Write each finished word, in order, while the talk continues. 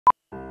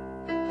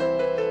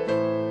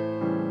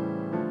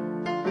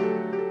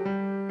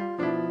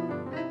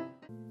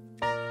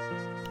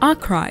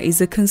ACCRA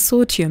is a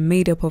consortium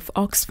made up of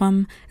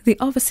Oxfam, the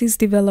Overseas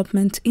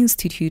Development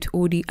Institute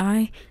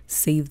ODI,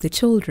 Save the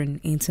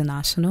Children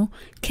International,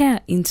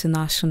 CARE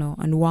International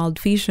and World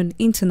Vision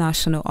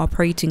International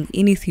operating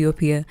in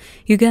Ethiopia,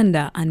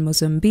 Uganda and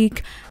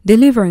Mozambique,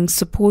 delivering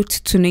support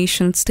to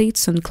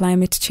nation-states on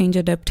climate change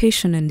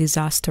adaptation and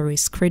disaster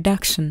risk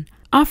reduction.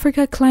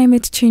 Africa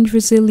Climate Change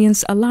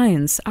Resilience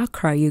Alliance,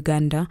 ACCRA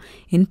Uganda,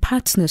 in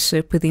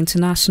partnership with the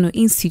International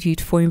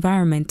Institute for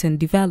Environment and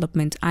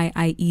Development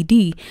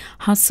IIED,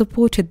 has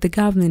supported the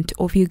government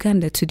of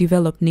Uganda to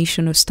develop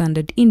national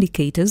standard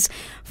indicators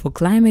for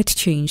climate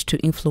change to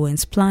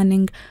influence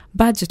planning,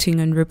 budgeting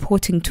and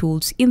reporting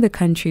tools in the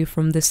country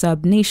from the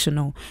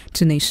sub-national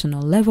to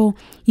national level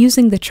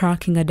using the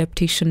Tracking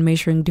Adaptation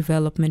Measuring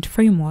Development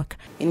Framework.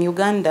 In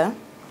Uganda,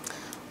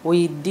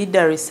 we did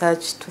a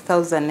research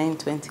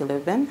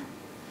 2009-2011,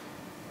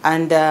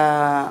 and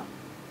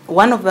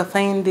one of the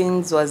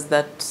findings was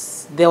that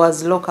there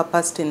was low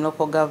capacity in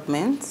local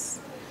governments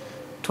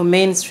to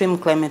mainstream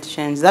climate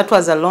change. That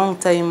was a long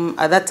time.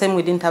 At that time,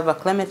 we didn't have a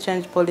climate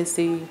change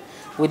policy.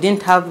 We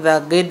didn't have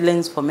the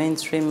guidelines for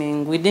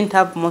mainstreaming. We didn't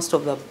have most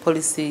of the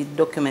policy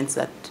documents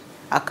that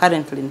are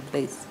currently in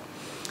place.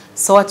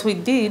 So what we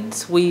did,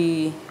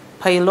 we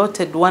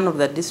piloted one of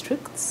the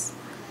districts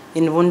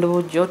in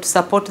Vundubujo to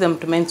support them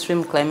to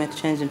mainstream climate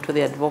change into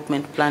their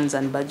development plans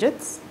and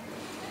budgets.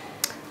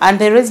 And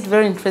they raised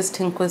very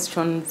interesting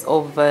questions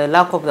of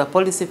lack of the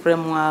policy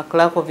framework,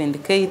 lack of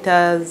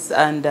indicators,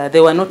 and they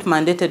were not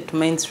mandated to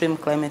mainstream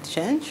climate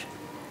change.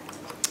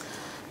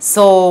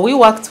 So we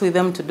worked with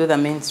them to do the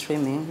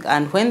mainstreaming,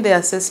 and when they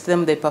assessed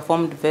them, they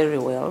performed very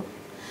well.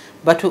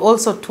 But we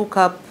also took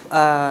up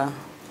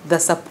the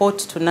support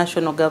to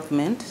national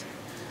government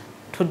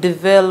to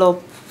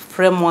develop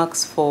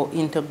frameworks for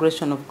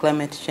integration of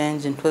climate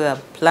change into the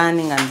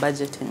planning and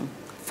budgeting.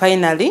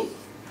 Finally,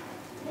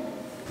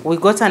 we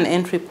got an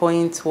entry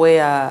point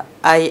where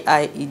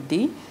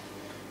IIED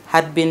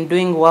had been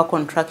doing work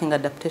on tracking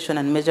adaptation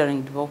and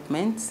measuring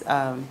developments,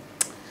 and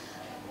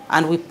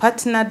we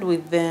partnered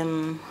with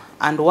them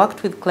and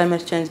worked with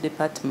climate change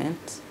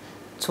department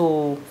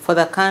for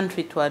the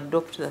country to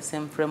adopt the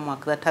same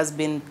framework that has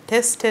been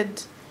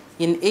tested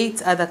in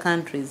 8 other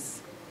countries,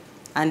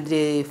 and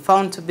they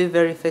found to be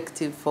very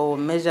effective for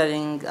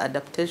measuring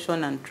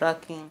adaptation and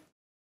tracking.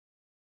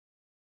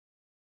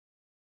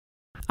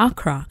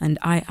 ACCRA and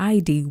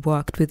IIED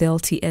worked with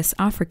LTS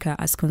Africa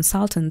as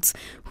consultants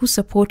who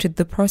supported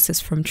the process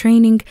from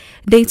training,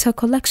 data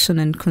collection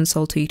and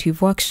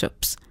consultative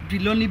workshops. It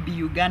will only be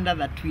Uganda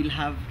that will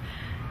have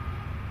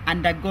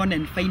undergone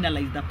and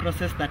finalized the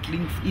process that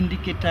links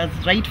indicators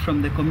right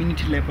from the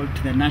community level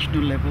to the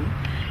national level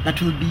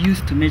that will be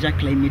used to measure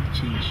climate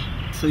change.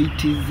 So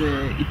it is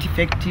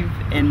effective,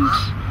 and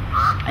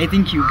I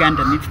think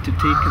Uganda needs to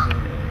take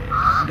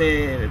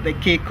the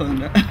cake on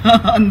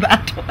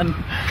that one.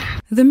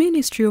 The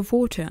Ministry of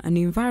Water and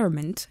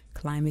Environment,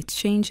 Climate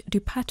Change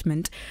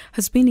Department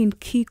has been in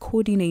key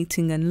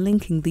coordinating and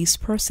linking this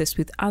process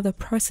with other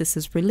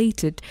processes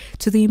related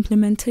to the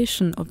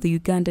implementation of the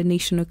Uganda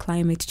National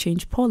Climate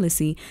Change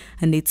Policy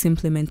and its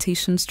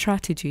implementation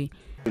strategy.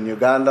 In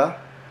Uganda,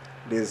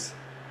 there's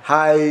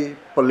high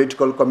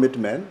political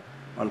commitment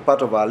on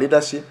part of our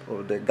leadership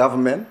of the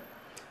government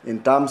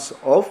in terms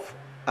of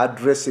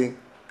addressing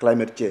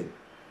climate change.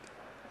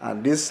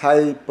 And this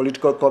high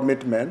political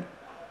commitment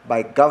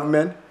by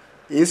government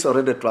is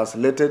already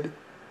translated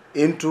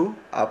into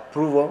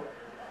approval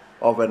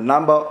of a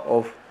number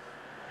of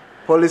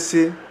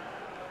policy,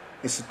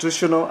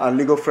 institutional and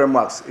legal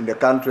frameworks in the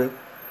country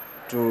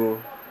to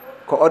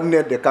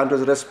coordinate the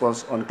country's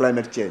response on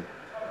climate change.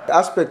 The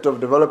aspect of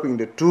developing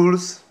the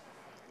tools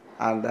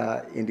and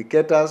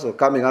indicators or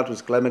coming out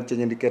with climate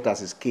change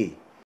indicators is key.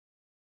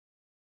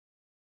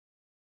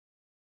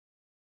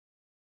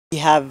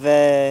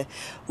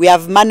 We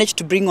have managed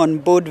to bring on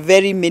board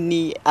very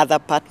many other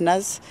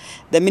partners.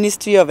 The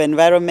Ministry of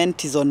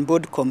Environment is on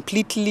board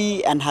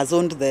completely and has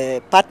owned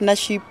the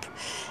partnership.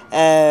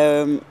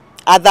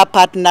 Other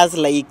partners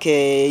like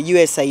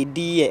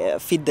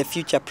USAID, Feed the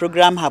Future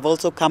program have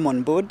also come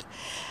on board.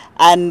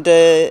 And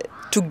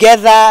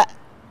together,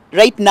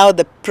 right now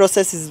the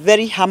process is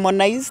very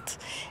harmonized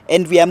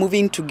and we are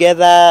moving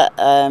together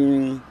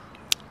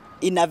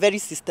in a very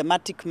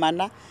systematic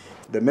manner.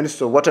 The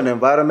Ministry of Water and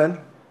Environment,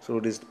 through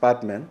this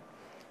department,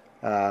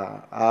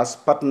 has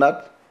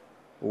partnered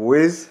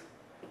with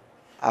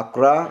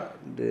ACCRA,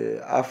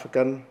 the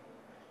African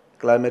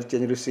Climate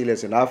Change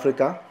Resilience in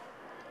Africa,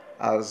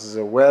 as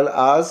well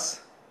as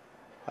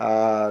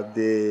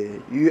the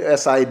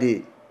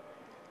USAID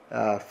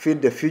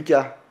Feed the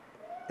Future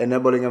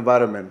Enabling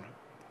Environment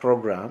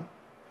program,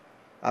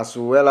 as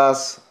well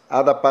as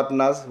other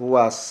partners who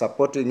are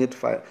supporting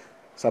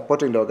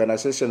the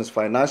organizations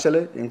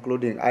financially,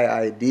 including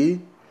IIED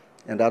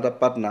and other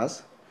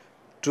partners,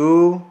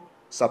 to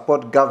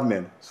support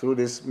government through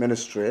this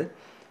ministry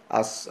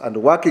and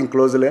working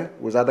closely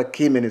with other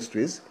key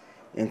ministries,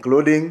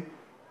 including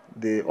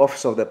the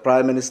Office of the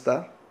Prime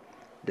Minister,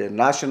 the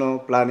National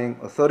Planning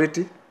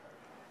Authority,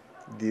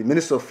 the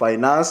Minister of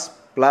Finance,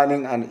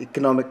 Planning and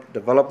Economic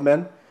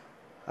Development,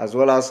 as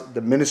well as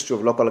the Ministry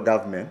of Local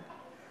Government,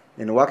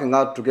 in working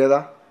out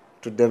together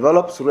to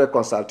develop through a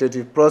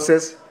consultative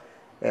process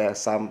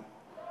some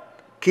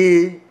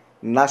key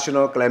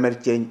national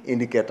climate change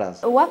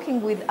indicators.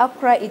 Working with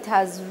ACCRA, it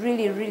has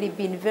really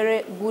been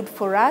very good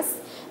for us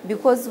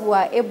because we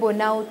are able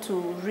now to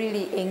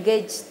really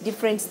engage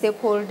different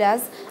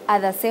stakeholders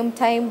at the same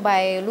time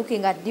by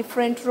looking at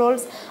different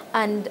roles.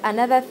 And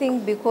another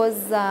thing,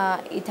 because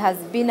it has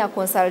been a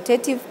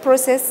consultative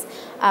process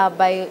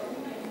by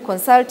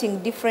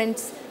consulting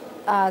different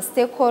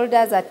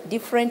stakeholders at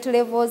different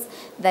levels,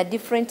 the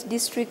different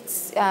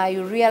districts,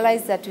 you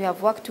realize that we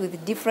have worked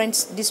with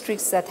different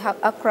districts that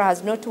ACCRA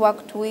has not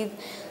worked with.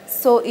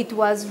 So it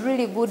was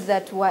really good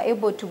that we were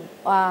able to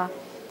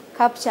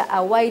capture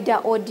a wider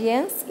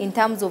audience in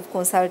terms of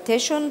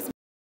consultations.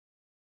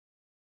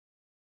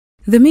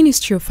 The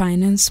Ministry of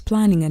Finance,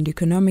 Planning and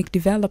Economic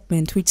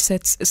Development, which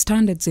sets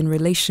standards in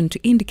relation to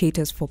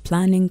indicators for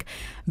planning,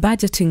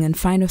 budgeting and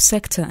final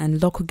sector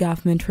and local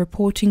government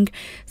reporting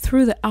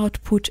through the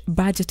Output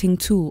Budgeting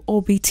Tool,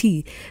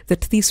 OBT,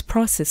 that this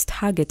process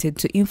targeted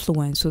to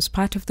influence was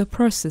part of the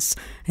process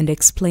and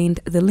explained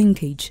the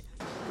linkage.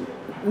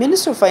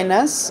 Ministry of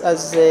Finance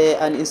as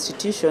an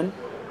institution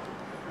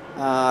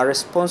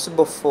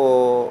responsible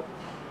for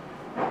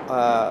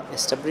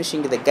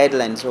establishing the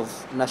guidelines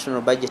of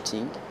national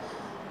budgeting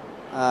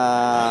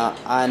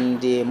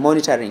and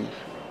monitoring,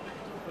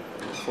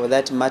 for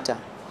that matter,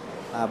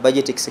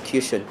 budget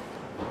execution.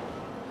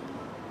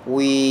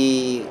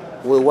 We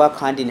work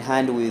hand in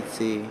hand with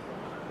the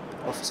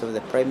Office of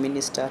the Prime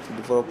Minister to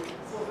develop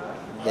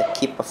the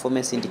key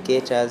performance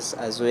indicators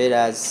as well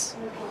as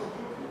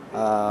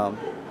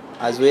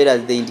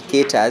the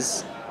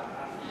indicators,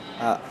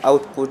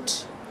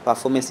 output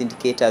performance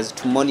indicators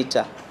to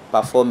monitor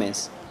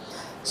performance.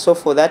 So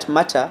for that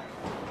matter,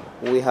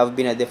 we have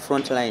been at the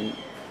front line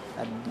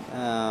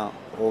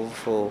of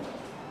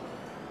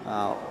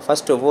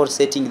first of all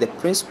setting the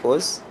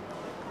principles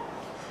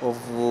of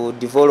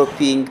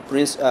developing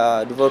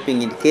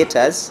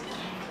indicators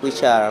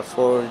which are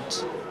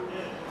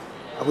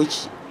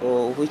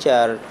which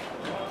are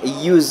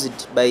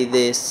used by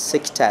the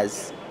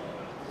sectors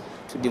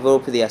to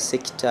develop their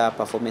sector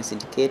performance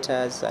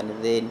indicators, and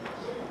then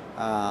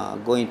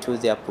go into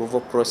the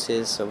approval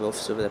process of the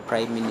Office of the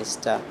Prime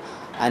Minister,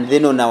 and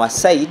then on our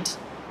side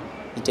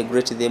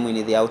integrate them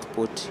in the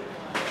output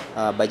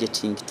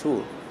budgeting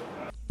tool.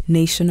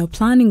 National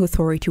Planning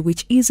Authority,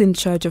 which is in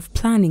charge of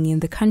planning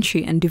in the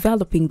country and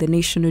developing the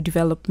National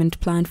Development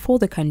Plan for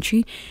the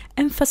country,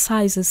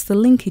 emphasizes the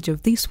linkage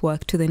of this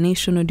work to the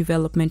National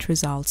Development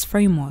Results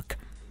Framework.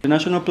 The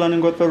National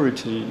Planning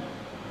Authority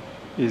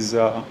is,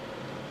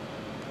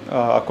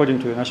 according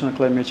to the National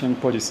Climate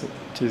Change Policy,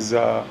 it is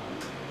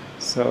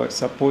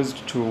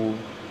supposed to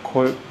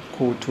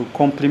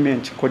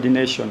complement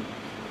coordination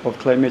of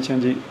climate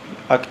change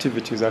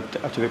activities at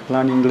the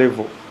planning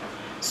level.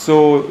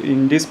 So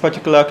in this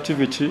particular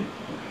activity,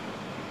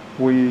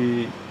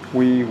 we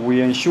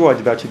ensured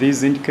that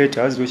these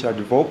indicators which are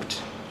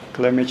developed,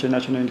 climate change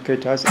national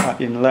indicators,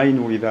 are in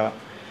line with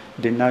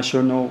the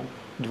National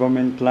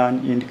Development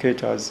Plan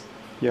indicators.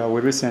 Yeah,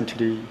 we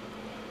recently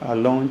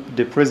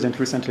the President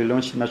recently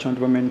launched the National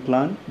Development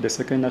Plan, the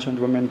second National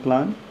Development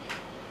Plan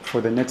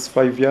for the next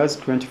 5 years,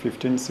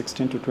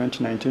 2015-16 to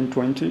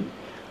 2019-20,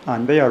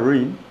 and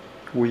therein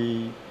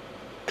we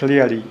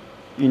clearly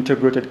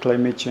integrated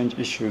climate change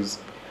issues.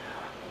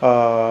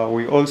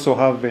 We also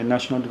have a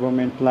National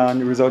Development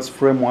Plan results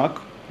framework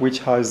which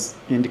has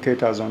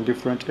indicators on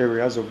different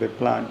areas of the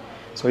plan.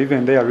 So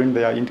even therein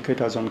there are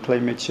indicators on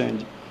climate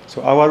change.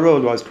 So our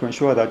role was to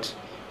ensure that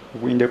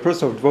in the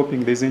process of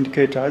developing these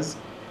indicators,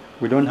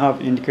 we don't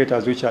have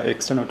indicators which are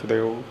external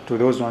to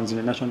those ones in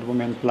the National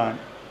Development Plan.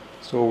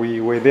 So we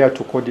were there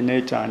to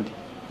coordinate and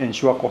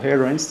ensure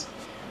coherence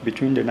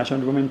between the National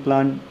Development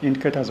Plan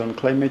indicators on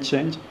climate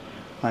change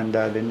and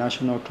the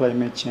National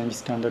Climate Change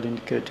Standard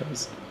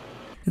Indicators.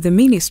 The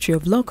Ministry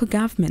of Local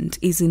Government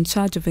is in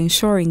charge of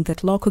ensuring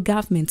that local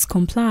governments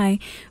comply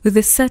with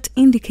the set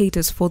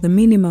indicators for the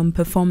minimum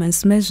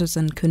performance measures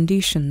and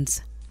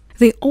conditions.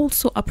 They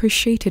also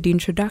appreciated the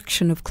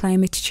introduction of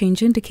climate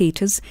change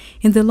indicators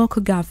in the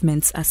local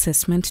government's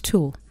assessment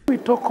tool. We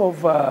talk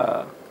of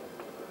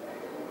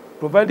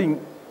providing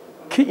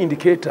key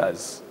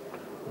indicators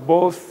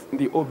both in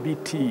the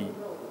OBT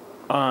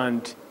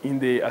and in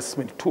the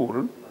assessment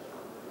tool.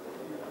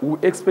 We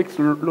expect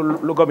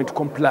local government to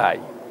comply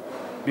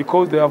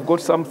because they have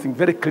got something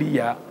very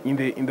clear in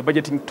the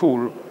budgeting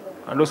tool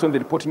and also in the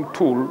reporting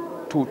tool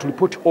to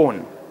report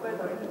on.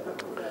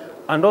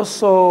 And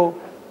also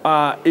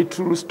it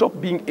will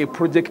stop being a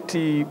project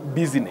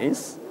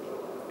business,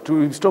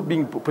 to stop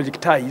being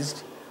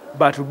projectized,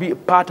 but will be a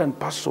part and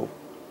parcel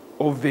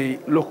of the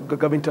local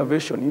government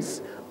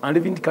interventions, and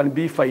even can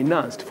be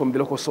financed from the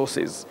local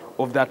sources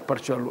of that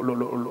particular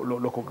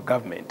local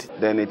government.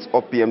 Then it's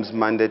OPM's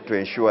mandate to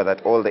ensure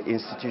that all the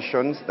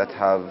institutions that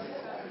have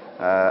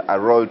a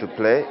role to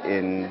play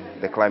in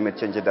the climate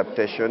change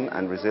adaptation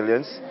and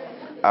resilience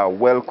are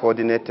well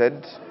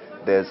coordinated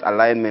there's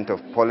alignment of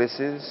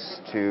policies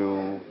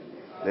to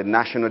the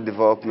national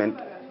development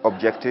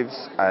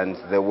objectives and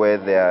the way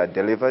they are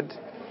delivered,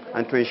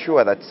 and to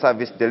ensure that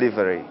service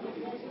delivery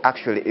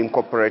actually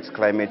incorporates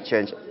climate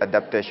change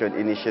adaptation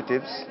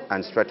initiatives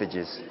and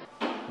strategies.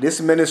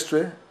 This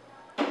ministry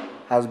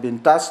has been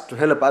tasked to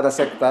help other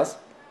sectors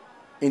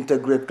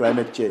integrate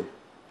climate change,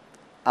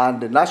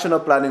 and the National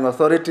Planning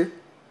Authority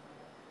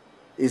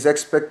is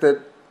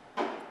expected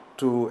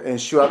to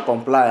ensure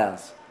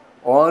compliance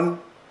on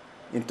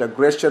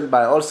integration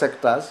by all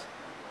sectors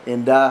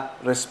in their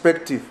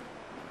respective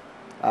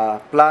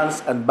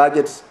plans and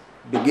budgets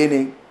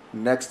beginning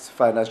next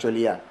financial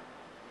year,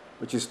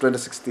 which is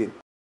 2016.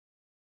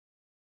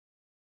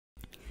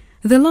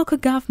 The local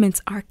governments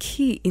are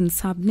key in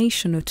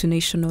sub-national to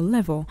national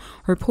level,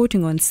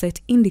 reporting on set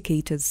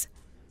indicators.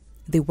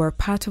 They were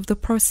part of the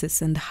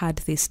process and had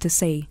this to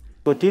say.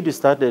 Kotidu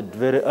started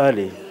very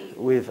early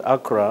with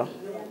ACCRA.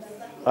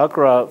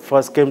 ACCRA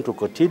first came to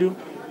Kotidu,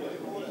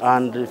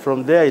 and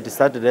from there it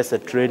started as a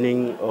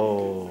training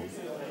or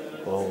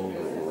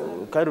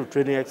kind of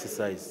training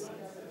exercise.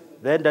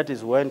 Then that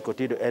is when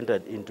Kotidu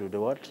entered into the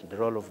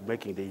role of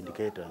making the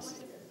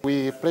indicators.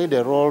 We played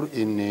a role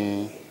in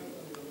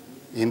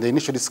the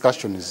initial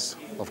discussions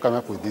of coming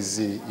up with these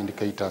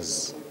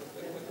indicators,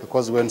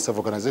 because when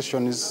several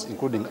organizations,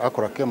 including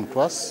ACCRA, came to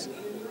us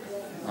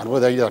and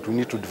whether that we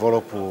need to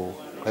develop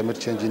climate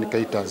change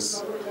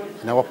indicators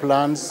in our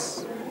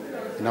plans,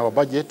 in our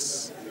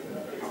budgets,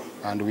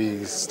 and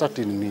we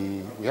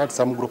had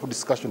some group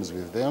discussions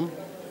with them.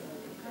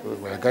 We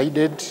were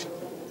guided.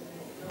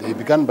 They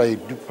began by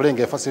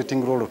playing a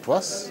facilitating role to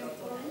us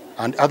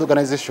and other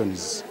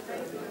organizations.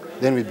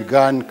 Then we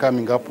began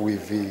coming up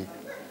with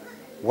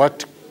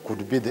what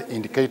could be the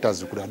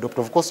indicators we could adopt.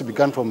 Of course, we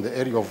began from the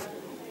area of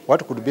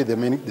what could be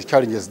the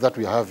challenges that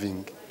we are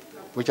having,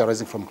 which are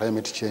arising from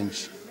climate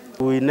change.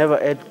 We never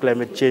had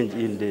climate change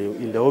in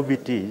the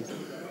OBTs.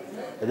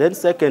 And then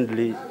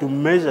secondly, to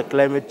measure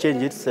climate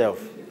change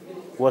itself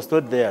was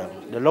not there.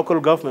 The local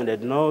government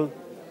had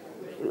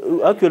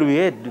actually we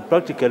had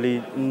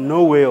practically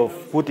no way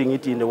of putting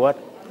it in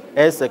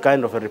as a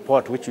kind of a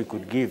report which we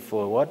could give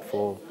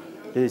for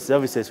the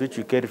services which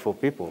we carry for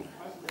people.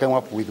 Came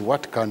up with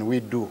what can we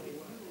do,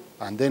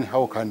 and then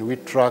how can we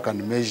track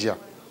and measure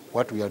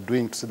what we are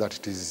doing so that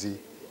it is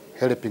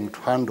helping to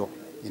handle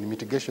in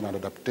mitigation and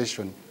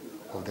adaptation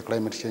of the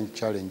climate change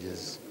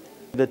challenges.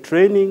 The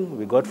training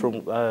we got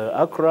from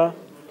ACCRA,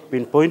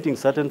 pinpointing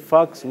certain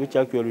facts which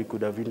actually we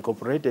could have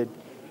incorporated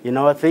in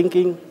our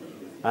thinking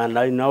and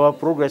in our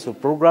progress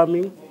of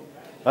programming.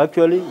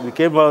 Actually, we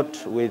came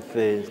out with,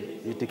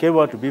 it came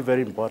out to be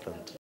very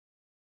important.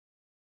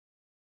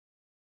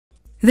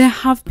 There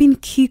have been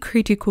key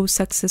critical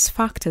success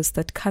factors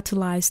that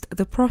catalyzed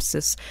the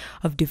process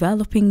of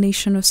developing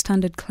national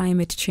standard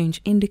climate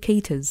change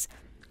indicators.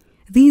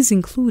 These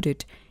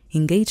included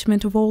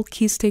engagement of all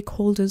key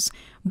stakeholders,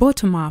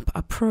 bottom-up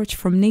approach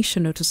from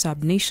national to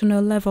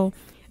sub-national level,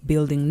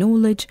 building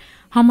knowledge,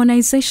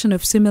 harmonization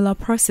of similar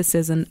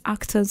processes and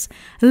actors,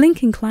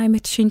 linking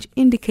climate change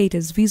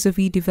indicators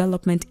vis-à-vis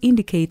development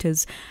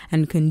indicators,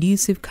 and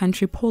conducive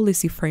country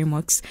policy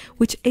frameworks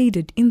which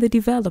aided in the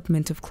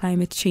development of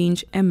climate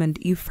change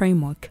M&E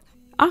framework.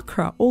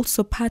 ACCRA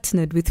also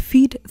partnered with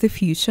Feed the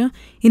Future,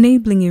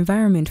 Enabling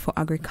Environment for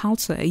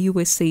Agriculture, a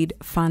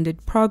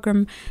USAID-funded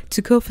program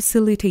to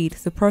co-facilitate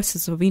the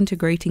process of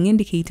integrating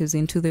indicators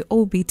into the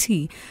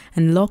OBT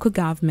and local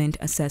government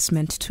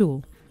assessment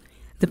tool.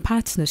 The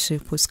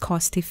partnership was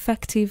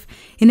cost-effective,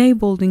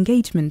 enabled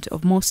engagement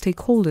of more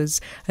stakeholders,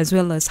 as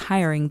well as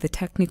hiring the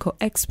technical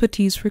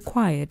expertise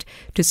required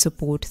to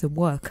support the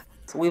work.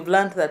 So we've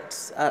learned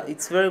that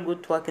it's very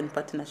good to work in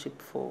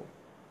partnership for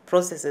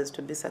processes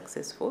to be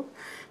successful.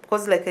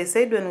 Because like I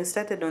said, when we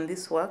started on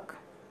this work,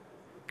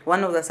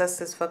 one of the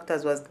success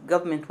factors was the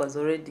government was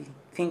already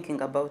thinking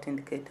about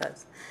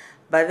indicators.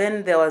 But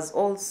then there was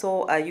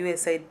also a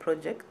USAID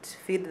project,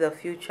 Feed the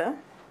Future,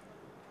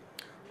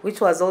 which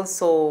was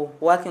also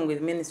working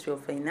with Ministry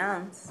of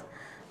Finance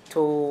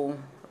to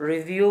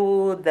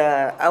review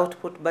the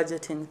output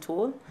budgeting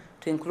tool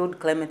to include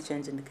climate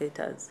change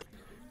indicators.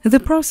 The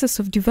process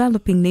of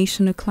developing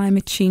national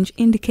climate change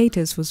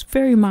indicators was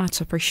very much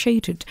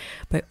appreciated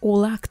by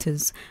all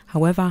actors.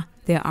 However,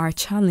 there are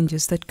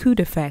challenges that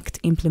could affect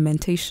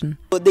implementation.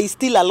 There's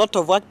still a lot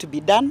of work to be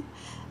done,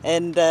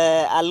 and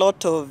a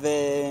lot of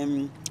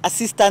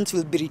assistance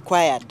will be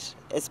required,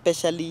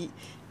 especially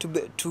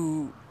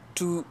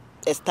to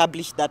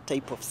establish that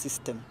type of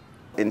system.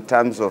 In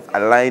terms of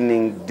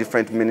aligning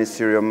different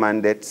ministerial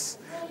mandates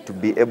to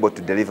be able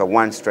to deliver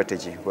one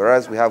strategy,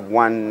 whereas we have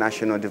one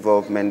national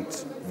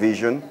development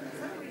vision,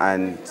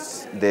 and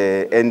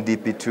the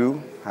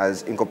NDP2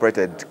 has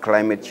incorporated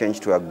climate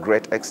change to a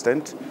great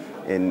extent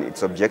in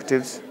its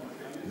objectives.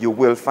 You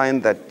will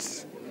find that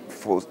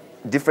for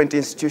different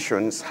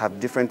institutions have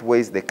different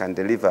ways they can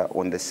deliver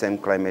on the same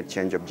climate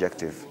change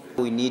objective.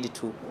 We need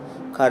to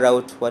carry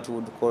out what we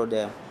would call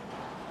the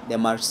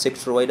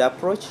multi-sector-wide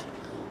approach,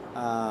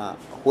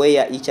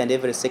 where each and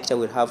every sector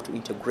will have to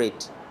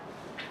integrate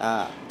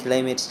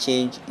climate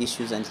change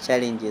issues and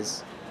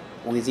challenges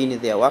within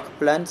their work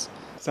plans.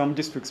 Some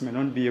districts may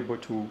not be able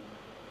to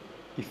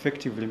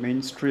effectively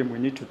mainstream. We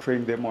need to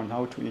train them on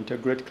how to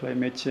integrate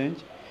climate change,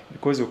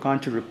 because you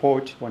can't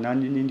report on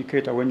an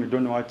indicator when you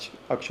don't know what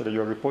actually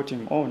you're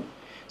reporting on.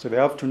 So they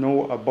have to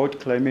know about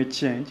climate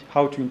change,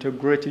 how to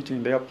integrate it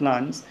in their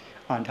plans,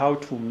 and how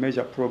to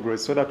measure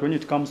progress, so that when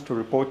it comes to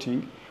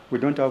reporting, we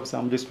don't have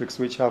some districts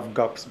which have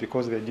gaps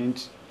because they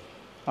didn't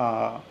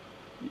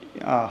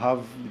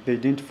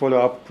follow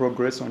up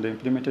progress on the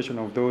implementation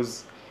of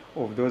those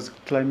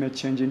climate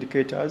change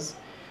indicators.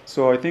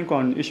 So I think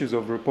on issues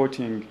of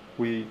reporting,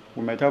 we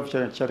might have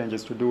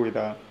challenges to do with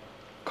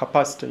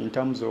capacity in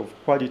terms of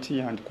quality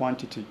and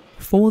quantity.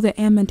 For the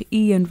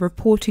M&E and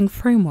reporting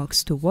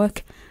frameworks to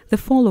work, the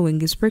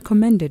following is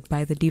recommended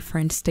by the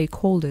different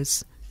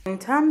stakeholders. In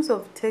terms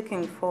of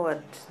taking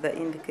forward the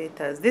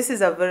indicators, this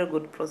is a very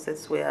good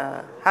process. We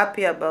are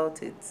happy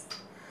about it.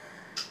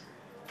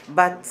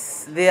 But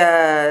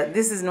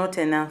this is not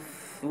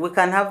enough. We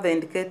can have the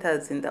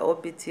indicators in the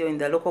OBT or in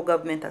the local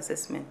government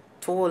assessment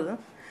tool,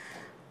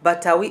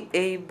 but are we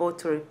able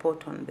to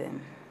report on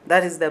them?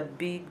 That is the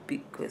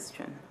big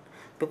question.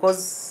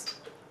 Because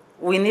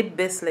we need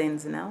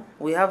baselines now.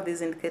 We have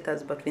these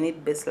indicators, but we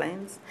need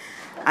baselines.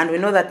 And we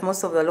know that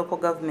most of the local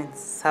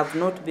governments have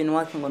not been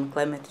working on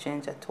climate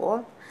change at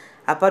all,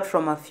 apart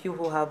from a few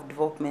who have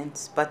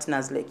development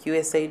partners like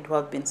USAID who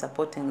have been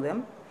supporting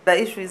them. The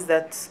issue is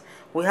that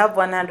we have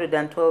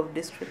 112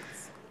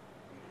 districts.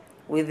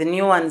 With the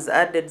new ones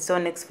added, so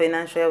next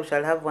financial year we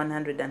shall have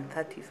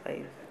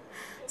 135.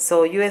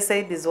 So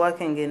USAID is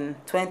working in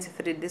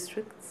 23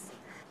 districts.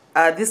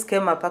 This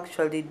came up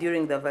actually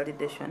during the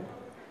validation.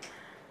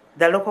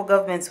 The local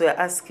governments were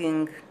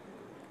asking,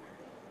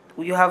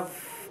 you have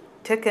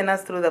taken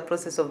us through the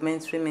process of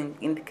mainstreaming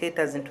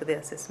indicators into the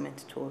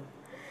assessment tool,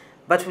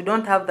 but we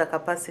don't have the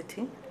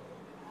capacity.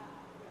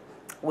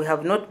 We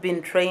have not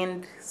been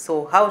trained,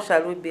 so how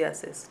shall we be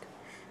assessed?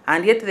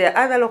 And yet there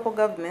are other local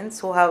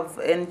governments who have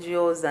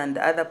NGOs and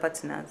other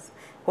partners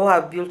who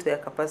have built their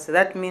capacity.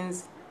 That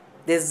means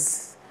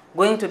there's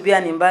going to be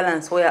an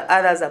imbalance where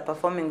others are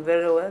performing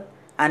very well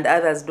and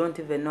others don't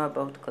even know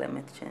about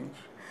climate change.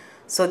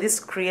 So this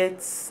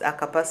creates a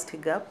capacity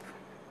gap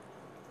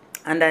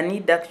and a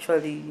need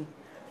actually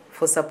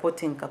for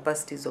supporting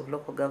capacities of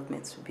local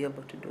governments to be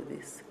able to do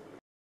this.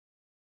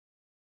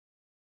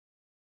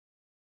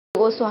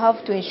 We also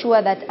have to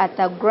ensure that at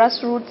the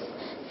grassroots,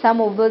 some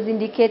of those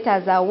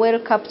indicators are well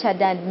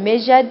captured and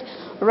measured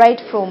right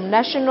from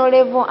national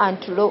level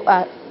and to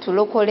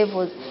local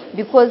levels,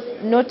 because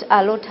not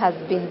a lot has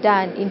been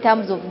done in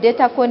terms of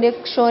data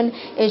connection,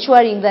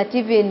 ensuring that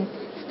even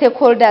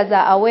stakeholders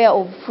are aware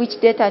of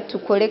which data to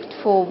collect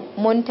for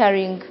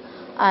monitoring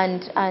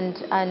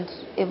and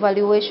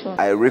evaluation.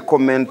 I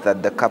recommend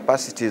that the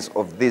capacities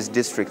of these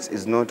districts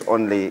is not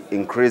only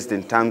increased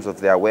in terms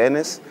of their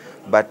awareness,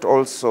 but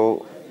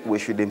also we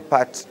should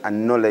impart a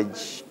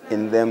knowledge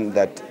in them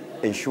that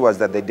ensures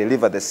that they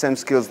deliver the same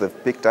skills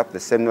they've picked up, the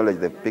same knowledge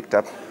they've picked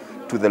up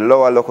to the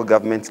lower local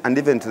governments and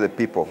even to the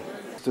people.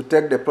 To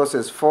take the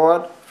process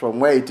forward from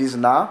where it is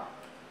now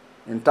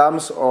in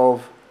terms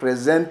of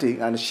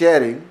presenting and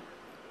sharing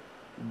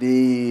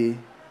the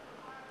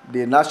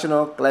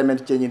national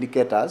climate change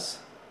indicators,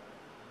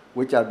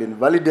 which have been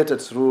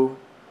validated through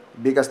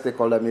bigger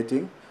stakeholder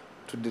meeting,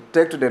 to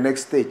take to the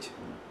next stage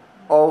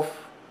of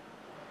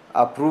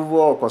approval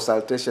or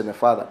consultation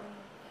further.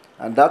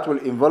 And that will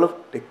involve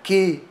the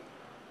key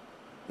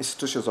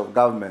institutions of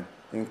government,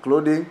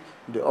 including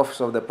the Office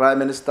of the Prime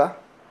Minister,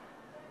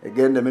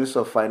 again the Minister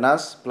of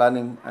Finance,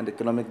 Planning and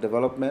Economic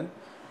Development,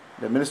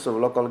 the Minister of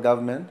Local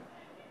Government,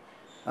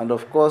 and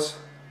of course,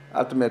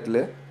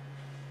 ultimately,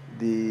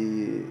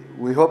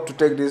 we hope to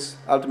take this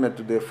ultimately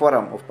to the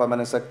Forum of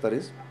Permanent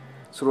Secretaries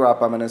through our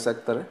Permanent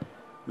Secretary,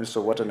 Minister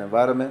of Water and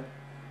Environment,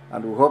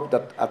 and we hope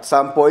that at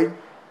some point,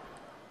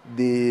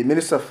 the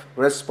Minister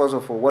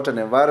responsible for Water and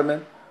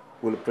Environment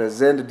will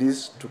present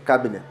this to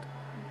Cabinet